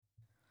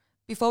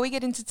Before we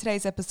get into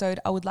today's episode,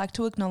 I would like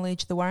to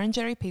acknowledge the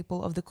Wurundjeri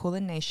people of the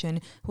Kulin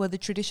Nation, who are the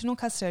traditional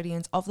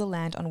custodians of the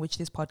land on which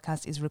this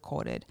podcast is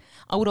recorded.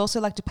 I would also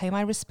like to pay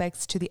my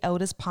respects to the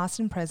elders past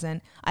and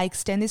present. I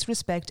extend this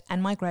respect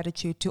and my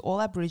gratitude to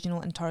all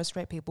Aboriginal and Torres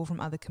Strait people from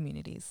other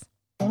communities.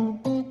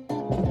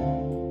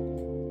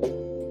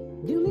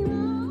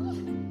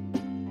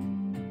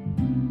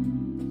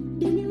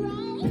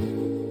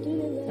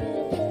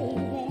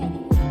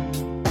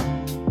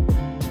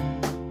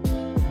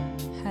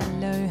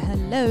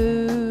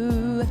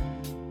 Hello,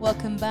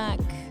 welcome back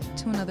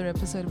to another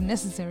episode of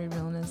Necessary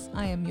Realness.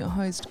 I am your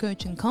host,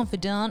 coach and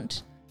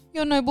confidant,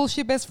 your no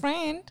bullshit best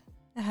friend,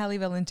 Hallie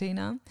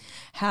Valentina.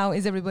 How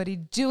is everybody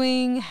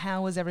doing?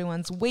 How was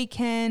everyone's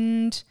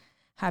weekend?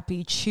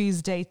 Happy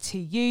Tuesday to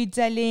you,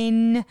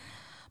 Delin.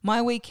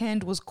 My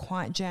weekend was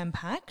quite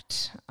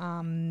jam-packed.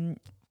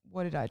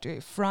 What did I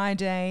do?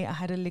 Friday, I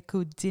had a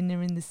little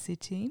dinner in the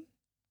city,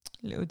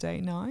 little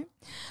date night.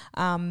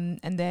 And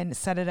then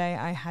Saturday,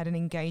 I had an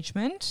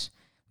engagement,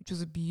 which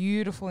was a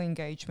beautiful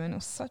engagement. It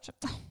was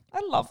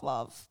I love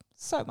love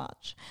so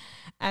much.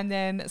 And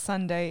then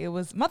Sunday, it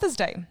was Mother's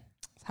Day.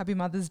 Happy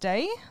Mother's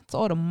Day to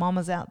all the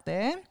mamas out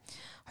there.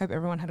 Hope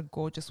everyone had a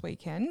gorgeous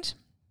weekend.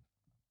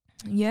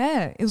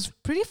 Yeah, it was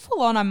pretty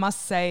full on, I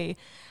must say.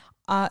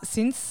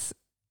 Since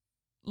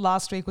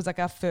last week was like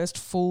our first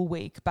full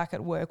week back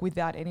at work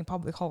without any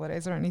public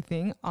holidays or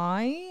anything,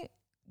 I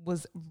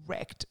was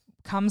wrecked.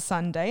 Come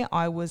Sunday,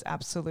 I was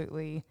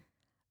absolutely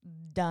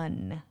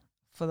done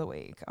for the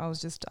week. I was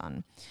just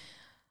done.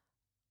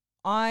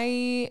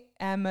 I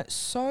am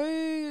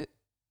so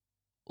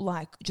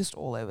just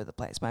all over the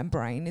place. My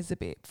brain is a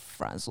bit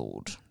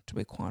frazzled, to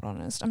be quite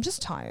honest. I'm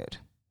just tired.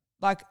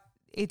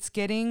 It's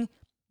getting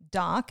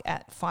dark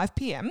at 5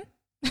 p.m.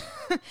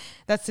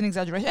 That's an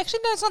exaggeration.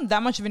 Actually, no, it's not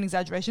that much of an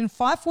exaggeration.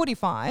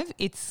 5:45,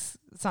 it's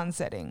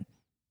sunsetting.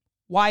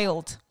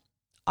 Wild.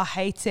 I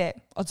hate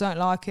it. I don't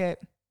like it.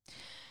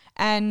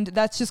 And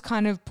that's just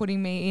kind of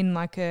putting me in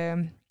like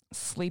a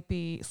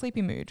sleepy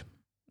mood,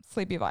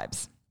 sleepy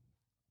vibes.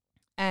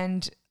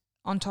 And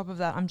on top of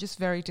that, I'm just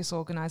very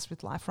disorganized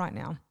with life right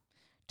now,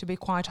 to be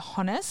quite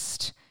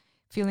honest.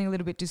 Feeling a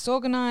little bit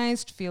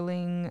disorganized,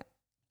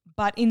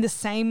 but in the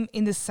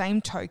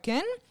same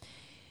token,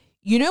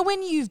 you know,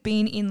 when you've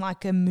been in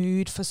like a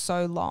mood for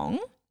so long,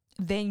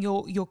 then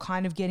you're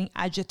kind of getting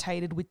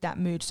agitated with that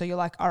mood. So you're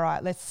like, all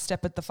right, let's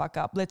step it the fuck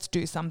up. Let's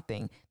do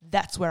something.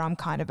 That's where I'm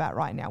kind of at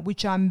right now,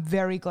 which I'm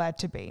very glad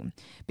to be,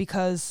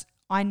 because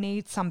I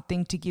need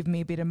something to give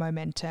me a bit of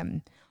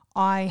momentum.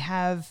 I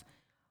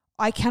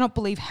cannot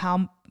believe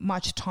how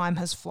much time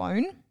has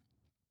flown,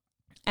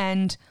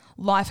 and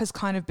life has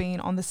kind of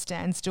been on the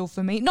standstill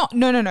for me. No.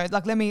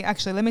 Let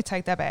me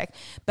take that back.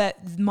 But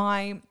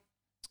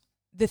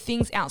the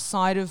things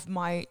outside of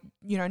my,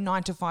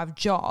 9 to 5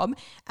 job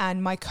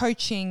and my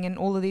coaching and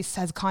all of this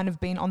has kind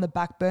of been on the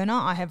back burner.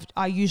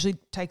 I usually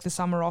take the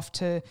summer off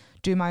to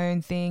do my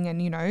own thing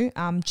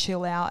and,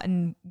 chill out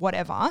and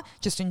whatever,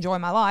 just enjoy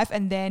my life.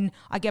 And then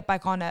I get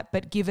back on it.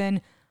 But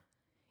given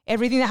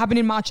everything that happened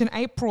in March and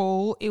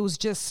April, it was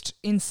just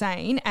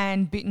insane.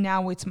 And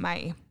now it's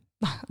May.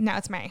 Now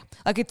it's May.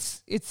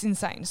 It's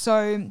insane.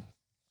 So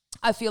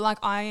I feel like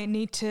I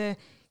need to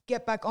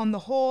get back on the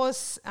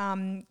horse,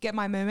 get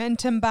my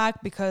momentum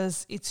back,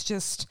 because it's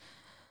just,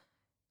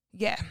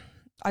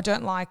 I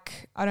don't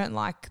like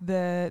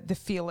the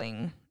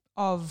feeling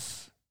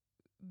of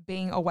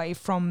being away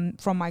from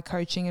my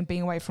coaching and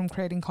being away from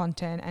creating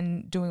content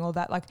and doing all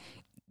that. Like,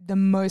 the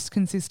most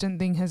consistent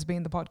thing has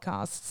been the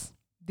podcasts,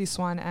 this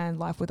one and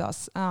Life with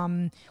Us,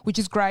 which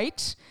is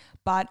great,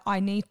 but I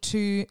need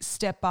to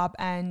step up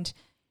and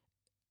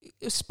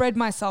spread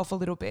myself a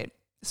little bit,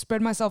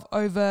 spread myself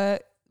over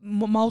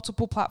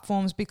multiple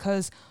platforms,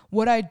 because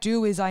what I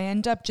do is I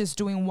end up just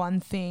doing one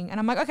thing and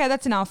I'm like, okay,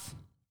 that's enough,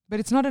 but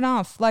it's not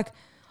enough. Like,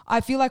 I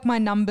feel like my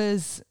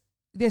numbers,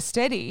 they're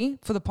steady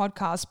for the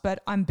podcast,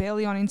 but I'm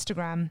barely on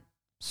Instagram.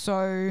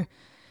 So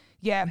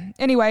yeah,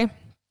 anyway,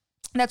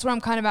 that's where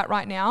I'm kind of at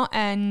right now.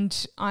 And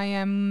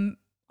I'm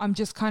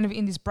just kind of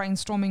in this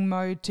brainstorming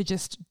mode to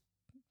just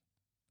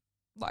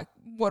like,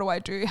 what do I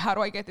do? How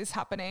do I get this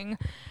happening?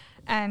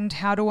 And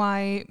how do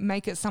I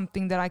make it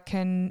something that I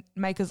can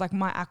make as like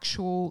my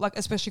actual, like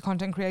especially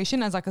content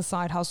creation as like a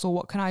side hustle?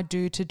 What can I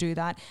do to do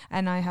that?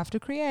 And I have to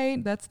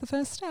create. That's the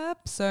first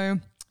step. So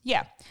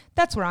yeah,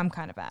 that's where I'm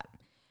kind of at.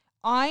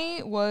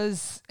 I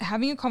was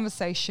having a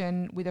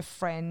conversation with a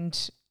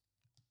friend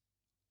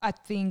at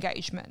the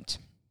engagement,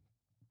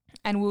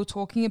 and we were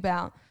talking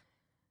about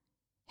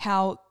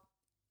how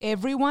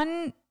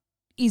everyone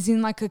is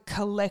in like a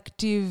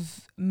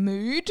collective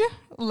mood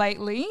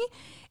lately.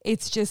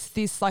 It's just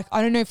this, like,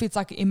 I don't know if it's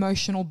like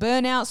emotional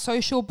burnout,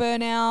 social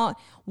burnout,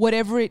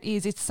 whatever it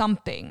is, it's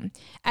something.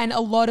 And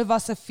a lot of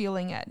us are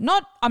feeling it.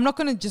 I'm not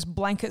going to just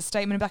blanket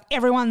statement about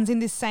everyone's in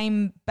this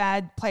same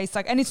bad place.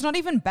 And it's not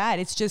even bad.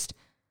 It's just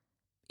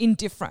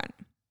indifferent.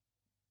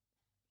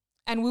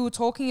 And we were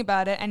talking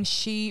about it, and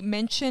she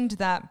mentioned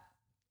that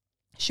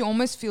she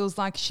almost feels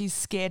like she's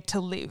scared to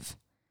live.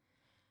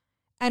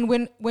 And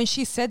when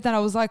she said that, I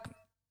was like,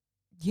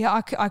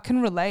 Yeah, I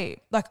can relate.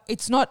 Like,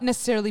 it's not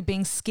necessarily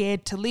being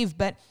scared to live,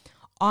 but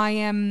I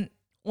am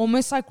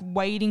almost like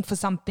waiting for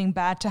something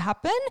bad to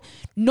happen.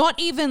 Not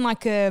even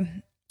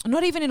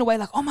in a way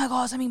like, oh my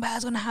God, something bad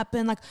is going to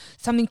happen. Like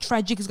something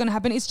tragic is going to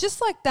happen. It's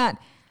just like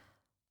that.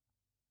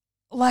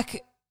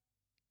 Like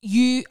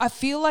I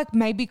feel like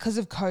maybe because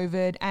of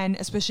COVID and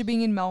especially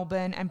being in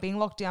Melbourne and being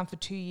locked down for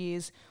 2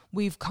 years,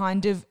 we're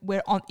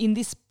in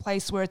this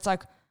place where it's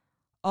like,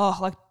 oh,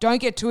 like don't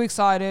get too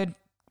excited,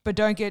 but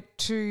don't get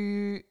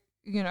too,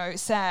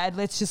 sad.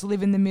 Let's just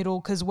live in the middle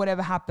because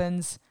whatever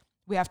happens,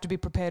 we have to be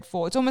prepared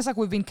for. It's almost like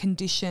we've been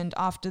conditioned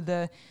after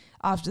the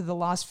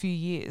last few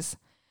years.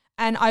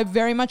 And I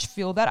very much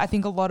feel that. I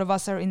think a lot of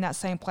us are in that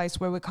same place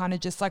where we're kind of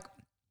just like,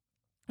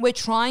 we're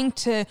trying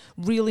to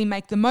really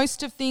make the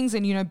most of things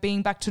and,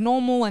 being back to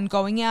normal and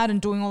going out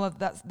and doing all of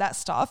that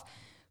stuff.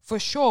 For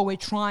sure, we're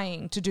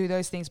trying to do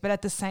those things. But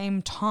at the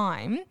same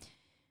time,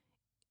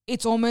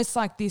 it's almost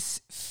like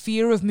this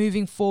fear of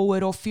moving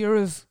forward or fear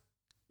of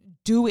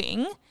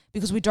doing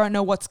because we don't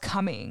know what's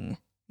coming,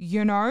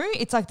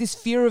 It's like this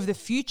fear of the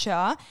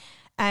future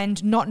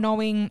and not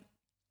knowing.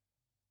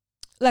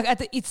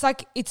 It's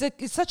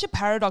such a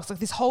paradox. Like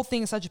this whole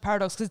thing is such a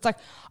paradox because it's like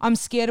I'm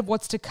scared of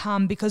what's to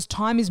come because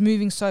time is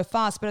moving so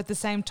fast. But at the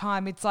same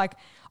time, it's like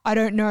I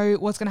don't know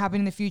what's going to happen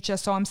in the future,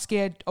 so I'm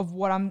scared of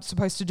what I'm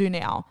supposed to do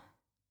now.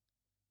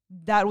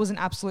 That was an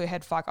absolute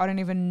head fuck. I don't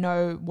even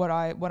know what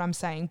I'm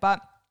saying, but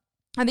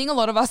I think a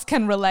lot of us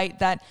can relate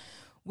that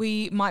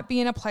we might be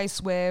in a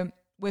place where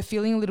we're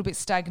feeling a little bit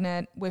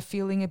stagnant. We're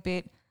feeling a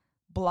bit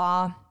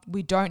blah.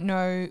 We don't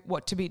know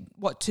what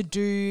to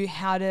do,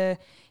 how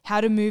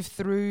to move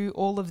through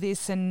all of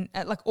this and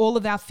like all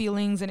of our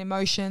feelings and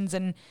emotions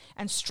and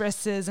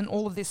stresses and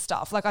all of this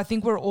stuff. Like I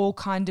think we're all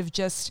kind of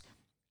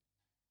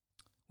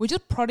we're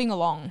just prodding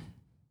along.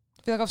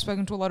 I feel like I've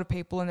spoken to a lot of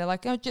people and they're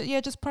like, oh,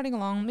 just prodding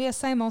along. Yeah,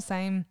 same old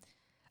same.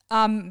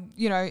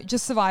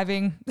 Just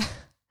surviving,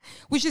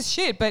 which is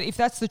shit. But if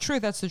that's the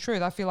truth, that's the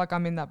truth. I feel like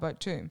I'm in that boat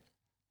too.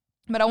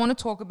 But I want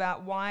to talk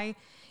about why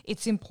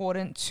it's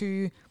important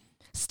to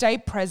stay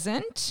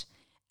present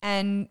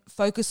and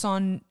focus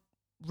on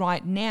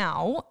right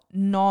now,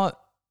 not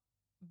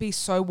be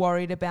so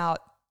worried about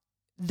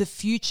the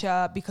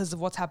future because of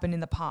what's happened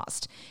in the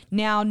past.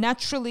 Now,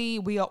 naturally,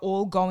 we are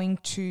all going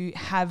to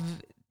have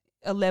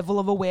a level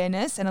of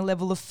awareness and a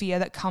level of fear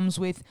that comes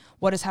with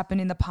what has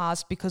happened in the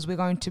past because we're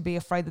going to be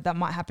afraid that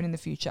might happen in the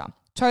future.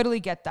 Totally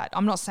get that.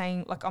 I'm not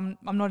saying like I'm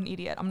not an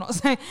idiot. I'm not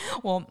saying,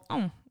 no,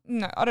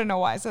 I don't know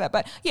why I said that.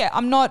 But yeah,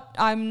 I'm not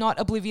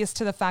oblivious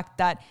to the fact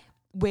that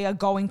we are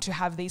going to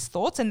have these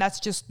thoughts and that's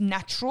just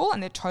natural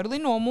and they're totally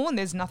normal and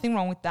there's nothing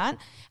wrong with that.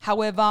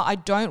 However, I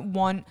don't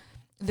want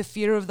the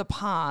fear of the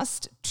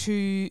past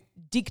to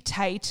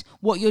dictate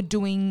what you're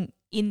doing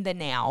in the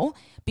now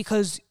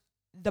because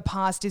the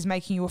past is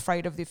making you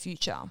afraid of the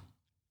future.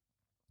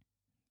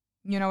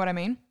 You know what I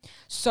mean?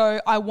 So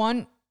I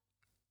want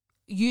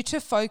you to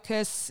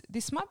focus.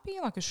 This might be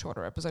like a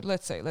shorter episode.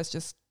 Let's see. Let's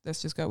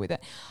just go with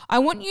it. I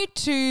want you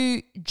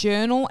to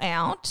journal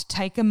out,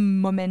 take a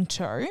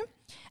memento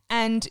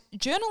and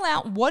journal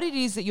out what it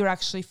is that you're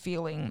actually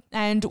feeling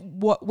and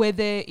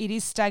whether it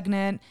is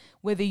stagnant,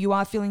 whether you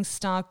are feeling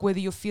stuck, whether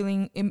you're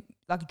feeling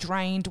like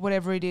drained,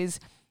 whatever it is.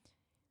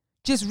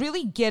 Just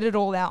really get it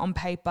all out on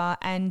paper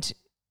and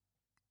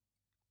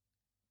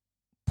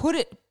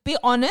be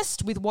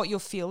honest with what you're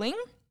feeling.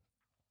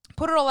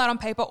 Put it all out on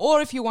paper,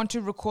 or if you want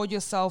to record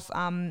yourself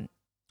on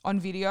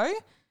video,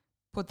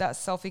 put that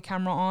selfie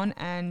camera on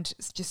and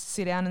just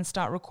sit down and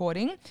start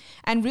recording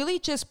and really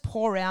just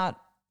pour out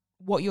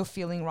what you're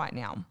feeling right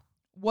now.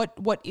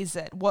 What is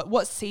it?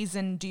 What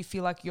season do you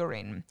feel like you're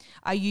in?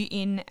 Are you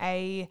in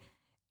are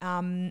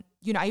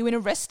you in a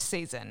rest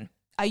season?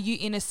 Are you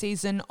in a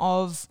season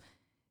of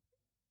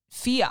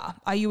fear?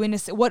 Are you in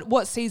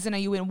what season are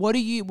you in? What are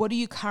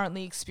you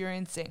currently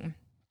experiencing?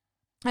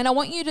 And I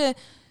want you to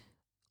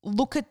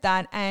look at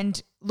that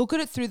and look at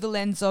it through the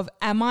lens of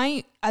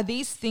are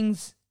these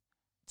things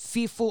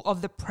fearful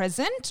of the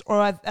present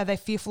or are they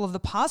fearful of the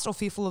past or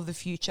fearful of the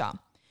future?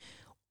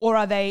 Or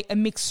are they a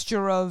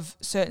mixture of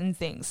certain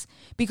things?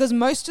 Because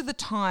most of the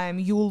time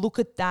you will look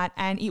at that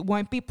and it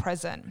won't be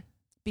present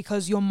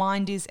because your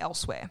mind is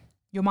elsewhere.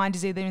 Your mind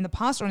is either in the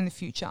past or in the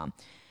future.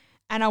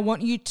 And I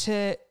want you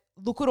to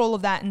look at all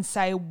of that and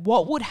say,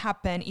 what would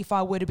happen if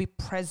I were to be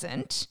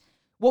present?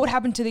 What would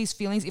happen to these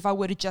feelings if I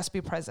were to just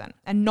be present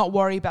and not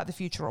worry about the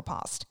future or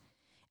past?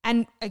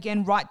 And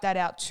again, write that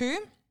out too.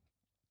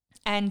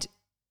 And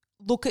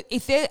look at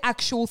if there are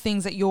actual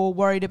things that you're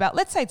worried about.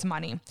 Let's say it's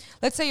money.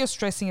 Let's say you're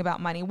stressing about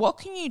money. What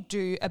can you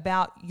do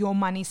about your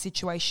money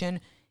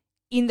situation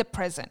in the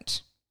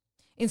present?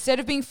 Instead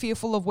of being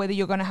fearful of whether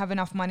you're going to have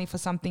enough money for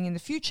something in the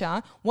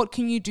future, what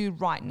can you do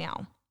right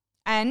now?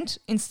 And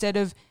instead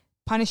of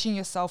punishing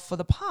yourself for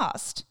the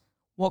past,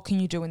 what can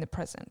you do in the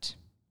present?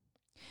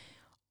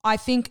 I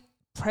think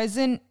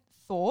present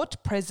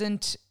thought,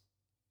 present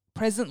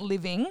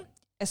living,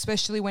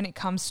 especially when it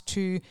comes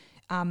to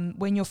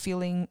when you're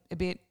feeling a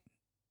bit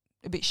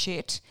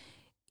shit,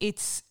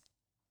 it's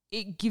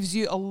it gives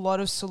you a lot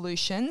of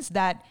solutions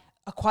that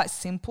are quite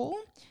simple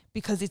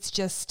because it's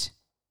just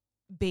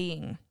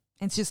being.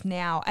 It's just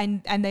now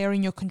and they are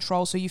in your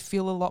control, so you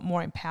feel a lot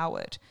more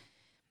empowered.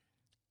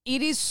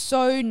 It is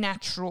so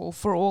natural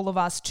for all of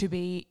us to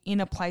be in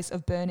a place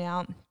of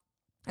burnout,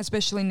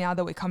 especially now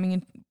that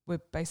we're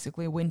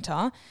basically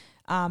winter.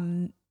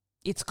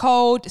 It's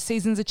cold,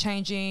 seasons are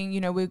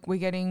changing, we're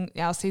getting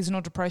our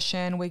seasonal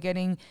depression, we're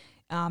getting,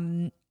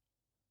 the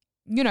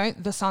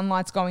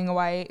sunlight's going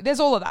away. There's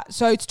all of that.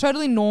 So it's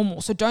totally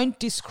normal. So don't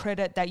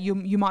discredit that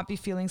you might be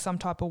feeling some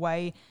type of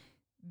way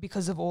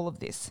because of all of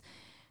this.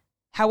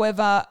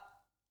 However,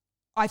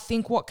 I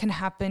think what can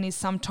happen is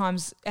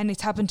sometimes, and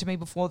it's happened to me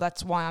before,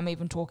 that's why I'm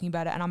even talking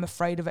about it and I'm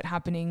afraid of it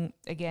happening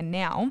again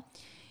now,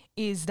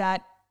 is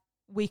that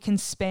we can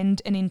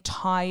spend an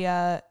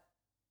entire,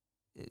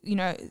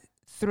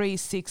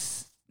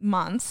 3-6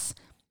 months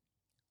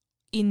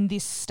in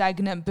this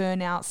stagnant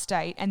burnout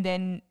state, and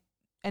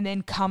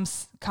then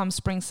comes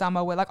spring,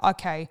 summer, we're like,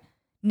 okay,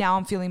 now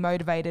I'm feeling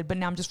motivated, but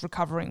now I'm just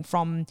recovering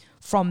from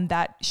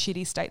that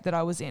shitty state that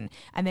I was in,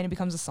 and then it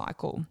becomes a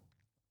cycle.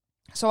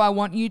 So I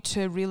want you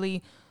to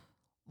really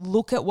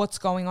look at what's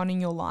going on in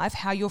your life,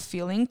 how you're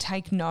feeling,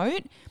 take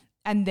note,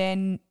 and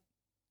then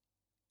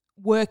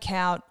work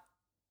out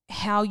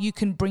how you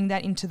can bring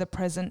that into the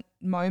present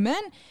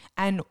moment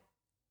and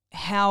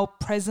how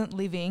present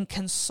living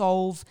can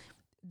solve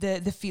the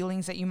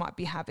feelings that you might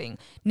be having.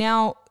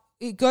 Now,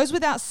 it goes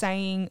without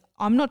saying,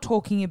 I'm not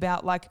talking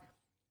about like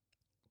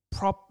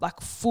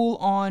full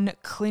on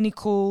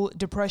clinical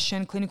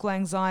depression, clinical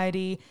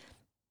anxiety.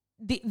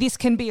 This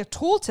can be a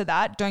tool to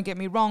that, don't get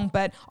me wrong,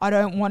 but I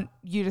don't want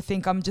you to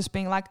think I'm just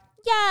being like,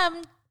 yeah,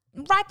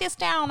 write this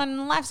down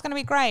and life's going to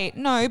be great.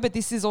 No, but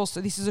this is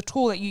a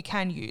tool that you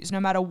can use no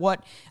matter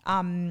what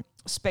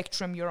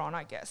spectrum you're on,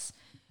 I guess.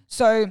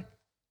 So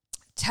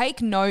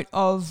take note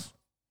of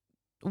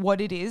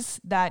what it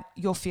is that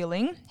you're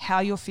feeling, how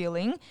you're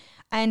feeling,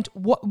 and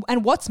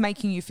what's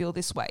making you feel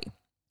this way.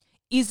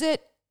 Is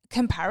it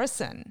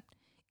comparison?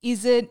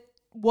 Is it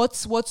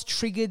what's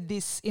triggered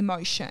this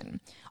emotion?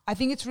 I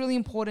think it's really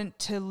important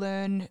to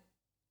learn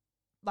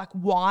like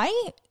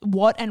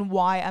what and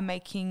why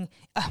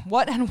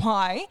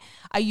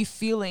are you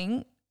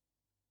feeling?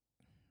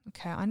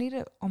 Okay,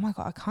 oh my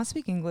God, I can't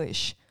speak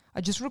English.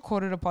 I just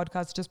recorded a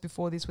podcast just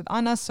before this with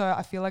Anna, so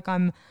I feel like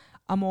I'm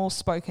all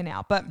spoken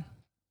out. But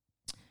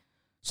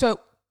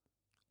so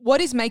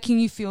what is making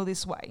you feel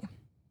this way?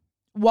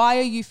 Why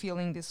are you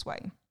feeling this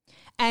way?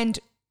 And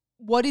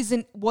what is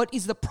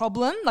the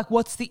problem? Like,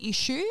 what's the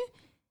issue?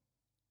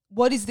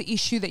 What is the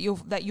issue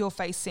that you're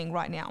facing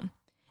right now?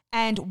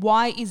 And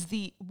why is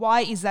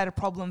that a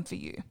problem for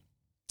you?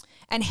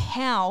 And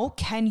how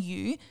can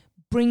you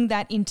bring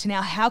that into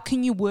now? How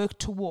can you work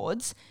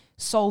towards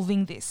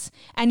solving this?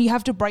 And you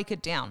have to break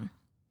it down.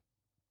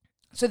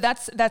 So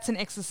that's an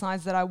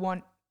exercise that I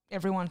want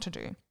everyone to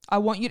do. I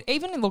want you to,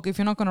 even look, if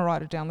you're not going to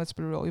write it down, let's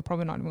be real, you're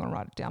probably not even going to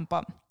write it down,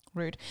 but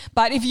rude.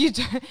 But if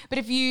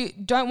you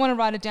don't want to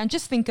write it down,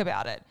 just think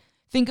about it.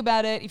 Think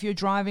about it. If you're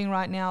driving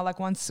right now, like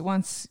once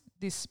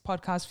this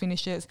podcast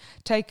finishes,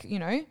 take,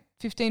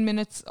 15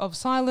 minutes of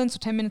silence or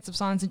 10 minutes of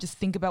silence and just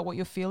think about what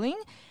you're feeling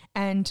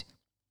and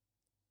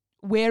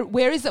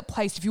where is it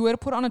placed? If you were to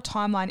put it on a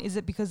timeline, is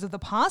it because of the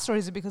past or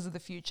is it because of the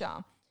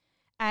future?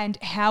 And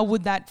how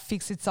would that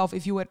fix itself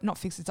if you were, not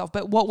fix itself,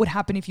 but what would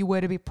happen if you were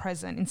to be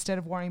present instead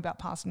of worrying about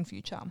past and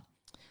future?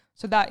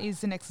 So that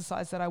is an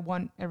exercise that I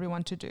want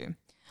everyone to do.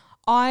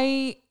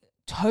 I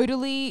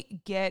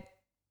totally get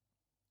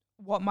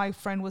what my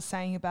friend was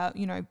saying about,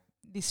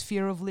 this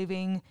fear of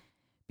living,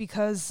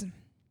 because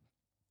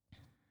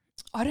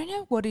I don't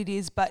know what it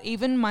is, but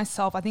even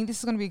myself, I think this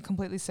is going to be a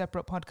completely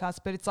separate podcast,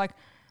 but it's like,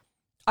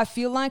 I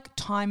feel like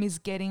time is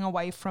getting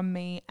away from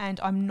me and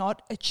I'm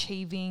not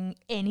achieving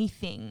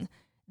anything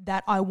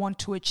that I want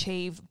to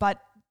achieve,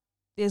 but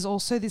there's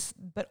also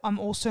but I'm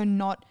also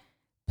not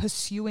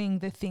pursuing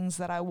the things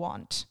that I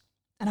want.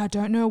 And I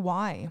don't know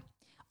why.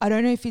 I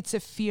don't know if it's a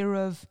fear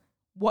of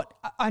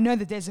I know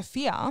that there's a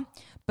fear,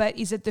 but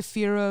is it the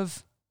fear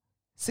of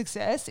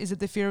success? Is it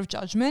the fear of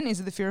judgment?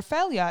 Is it the fear of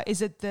failure?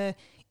 Is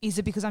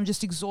it because I'm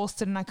just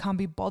exhausted and I can't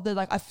be bothered?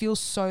 Like, I feel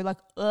so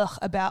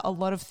about a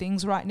lot of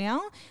things right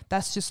now.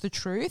 That's just the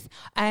truth.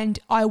 And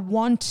I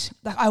want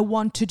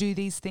to do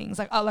these things.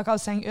 Like I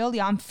was saying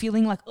earlier, I'm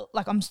feeling like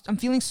I'm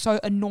feeling so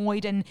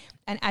annoyed and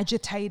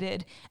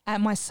agitated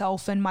at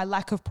myself and my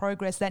lack of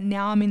progress that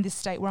now I'm in this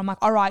state where I'm like,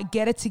 all right,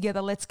 get it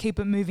together. Let's keep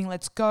it moving.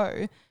 Let's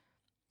go.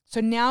 So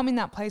now I'm in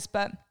that place,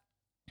 but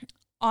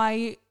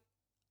I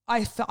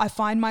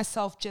find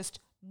myself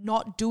just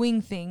not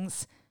doing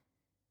things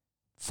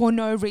for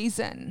no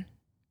reason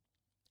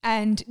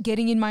and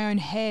getting in my own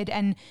head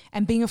and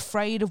being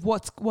afraid of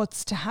what's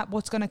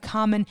going to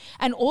come.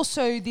 And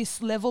also there's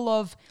a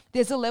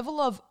level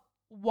of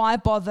why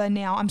bother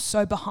now? I'm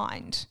so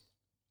behind.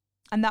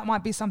 And that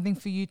might be something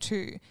for you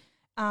too.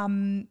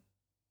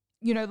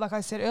 Like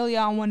I said earlier,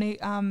 I want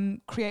to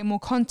create more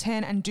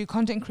content and do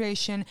content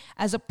creation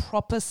as a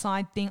proper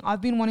side thing.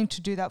 I've been wanting to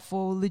do that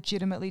for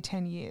legitimately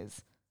 10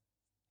 years.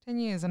 10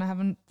 years and I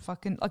haven't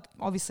fucking, like,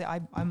 obviously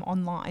I'm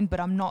online, but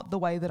I'm not the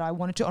way that I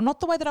wanted to, or not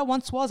the way that I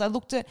once was.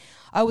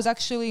 I was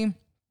actually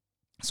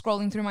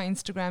scrolling through my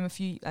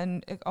Instagram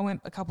and I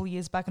went a couple of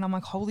years back and I'm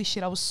like, holy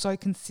shit, I was so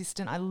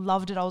consistent. I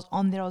loved it. I was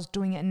on there. I was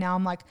doing it. And now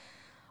I'm like,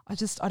 I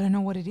don't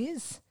know what it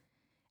is.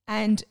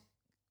 And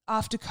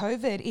after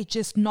COVID, it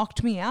just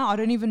knocked me out. I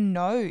don't even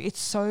know. It's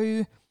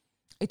so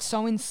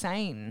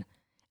insane.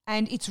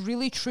 And it's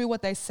really true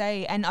what they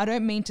say. And I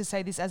don't mean to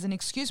say this as an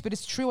excuse, but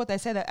it's true what they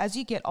say, that as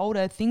you get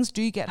older, things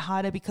do get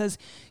harder because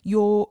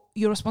your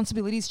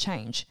responsibilities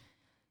change.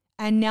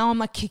 And now I'm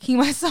like kicking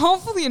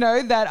myself,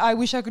 that I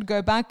wish I could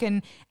go back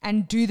and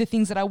do the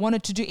things that I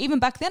wanted to do. Even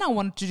back then I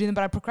wanted to do them,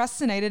 but I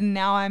procrastinated, and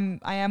now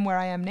I am where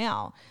I am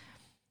now.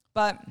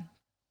 But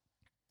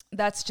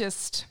that's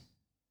just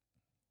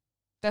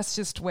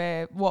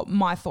what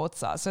my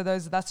thoughts are. So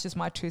that's just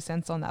my 2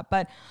 cents on that.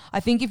 But I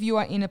think if you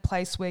are in a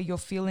place where you're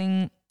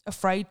feeling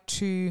afraid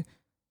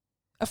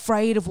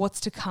of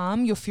what's to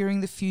come, you're fearing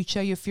the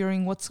future, you're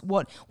fearing what's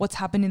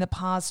happened in the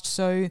past,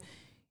 so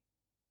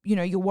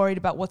you're worried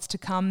about what's to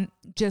come,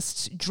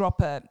 just drop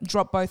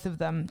both of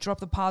them. Drop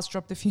the past,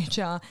 drop the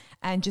future,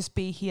 and just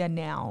be here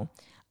now.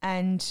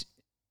 And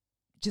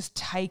just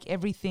take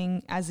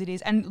everything as it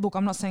is. And look,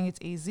 I'm not saying it's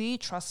easy.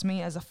 Trust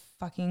me, as a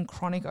fucking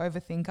chronic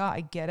overthinker,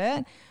 I get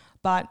it.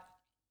 But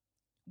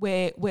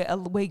we're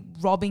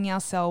robbing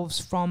ourselves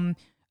from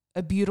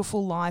a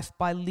beautiful life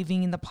by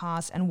living in the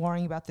past and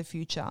worrying about the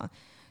future.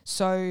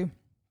 So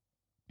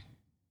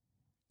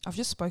I've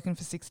just spoken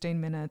for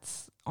 16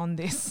 minutes on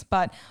this,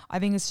 but I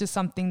think it's just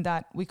something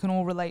that we can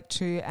all relate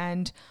to.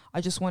 And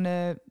I just want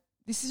to,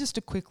 this is just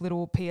a quick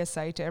little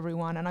PSA to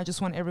everyone. And I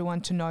just want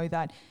everyone to know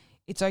that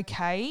it's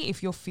okay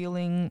if you're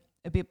feeling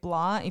a bit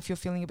blah, if you're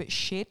feeling a bit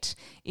shit,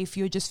 if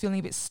you're just feeling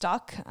a bit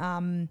stuck,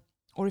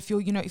 or if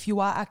if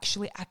you are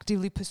actually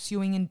actively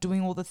pursuing and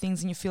doing all the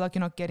things and you feel like you're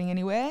not getting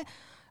anywhere,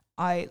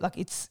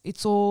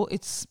 it's all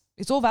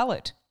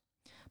valid.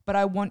 But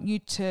I want you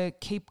to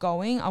keep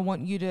going. I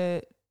want you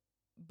to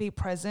be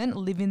present,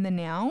 live in the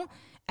now,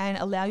 and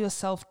allow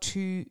yourself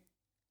to,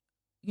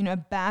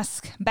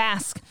 bask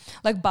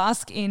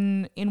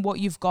in what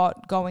you've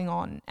got going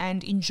on,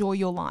 and enjoy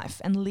your life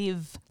and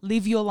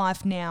live your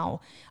life now.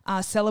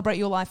 Celebrate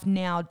your life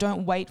now.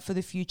 Don't wait for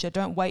the future.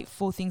 Don't wait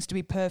for things to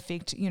be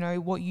perfect,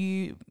 what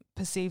you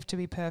perceive to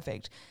be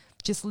perfect.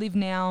 Just live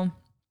now,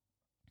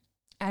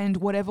 and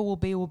whatever will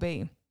be, will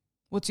be.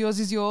 What's yours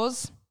is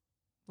yours.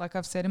 Like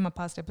I've said in my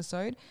past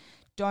episode,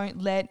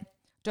 don't let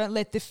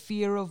the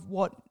fear of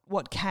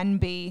what can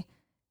be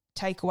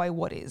take away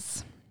what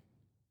is.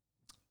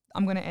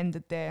 I'm going to end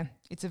it there.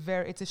 It's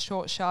a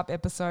short, sharp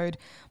episode,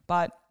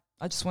 but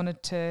I just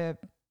wanted to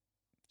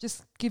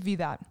just give you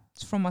that.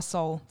 It's from my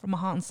soul, from my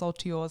heart and soul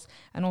to yours.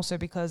 And also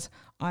because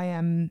I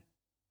am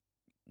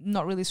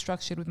not really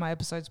structured with my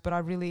episodes, but I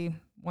really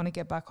want to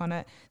get back on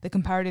it. The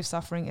comparative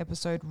suffering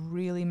episode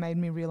really made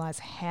me realize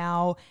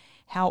how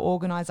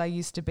organized I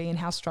used to be and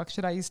how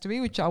structured I used to be,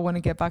 which I want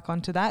to get back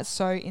onto that.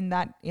 So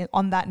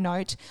on that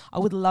note, I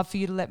would love for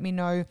you to let me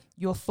know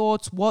your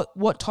thoughts,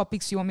 what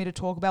topics you want me to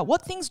talk about,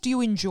 what things do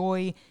you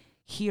enjoy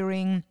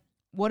hearing,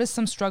 what are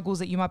some struggles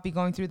that you might be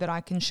going through that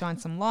I can shine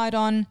some light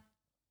on.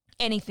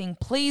 Anything,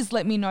 please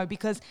let me know,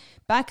 because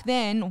back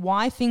then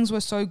why things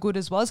were so good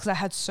as well is because I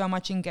had so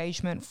much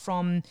engagement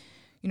from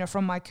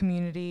my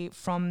community,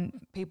 from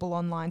people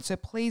online. So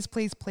please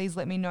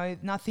let me know.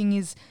 Nothing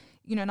is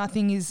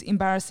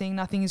embarrassing,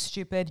 nothing is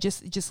stupid.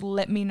 Just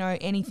let me know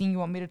anything you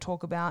want me to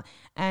talk about,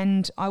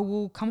 and I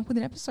will come up with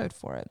an episode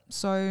for it.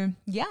 So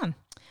yeah,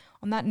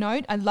 on that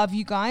note, I love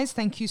you guys.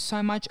 Thank you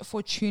so much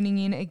for tuning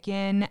in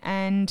again,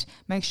 and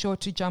make sure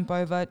to jump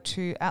over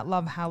to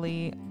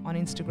 @LoveHallie on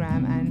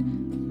Instagram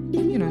and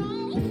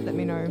let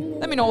me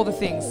know all the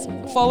things.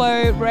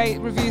 Follow, rate,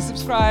 review,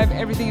 subscribe,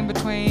 everything in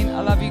between.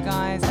 I love you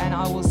guys, and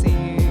I will see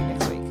you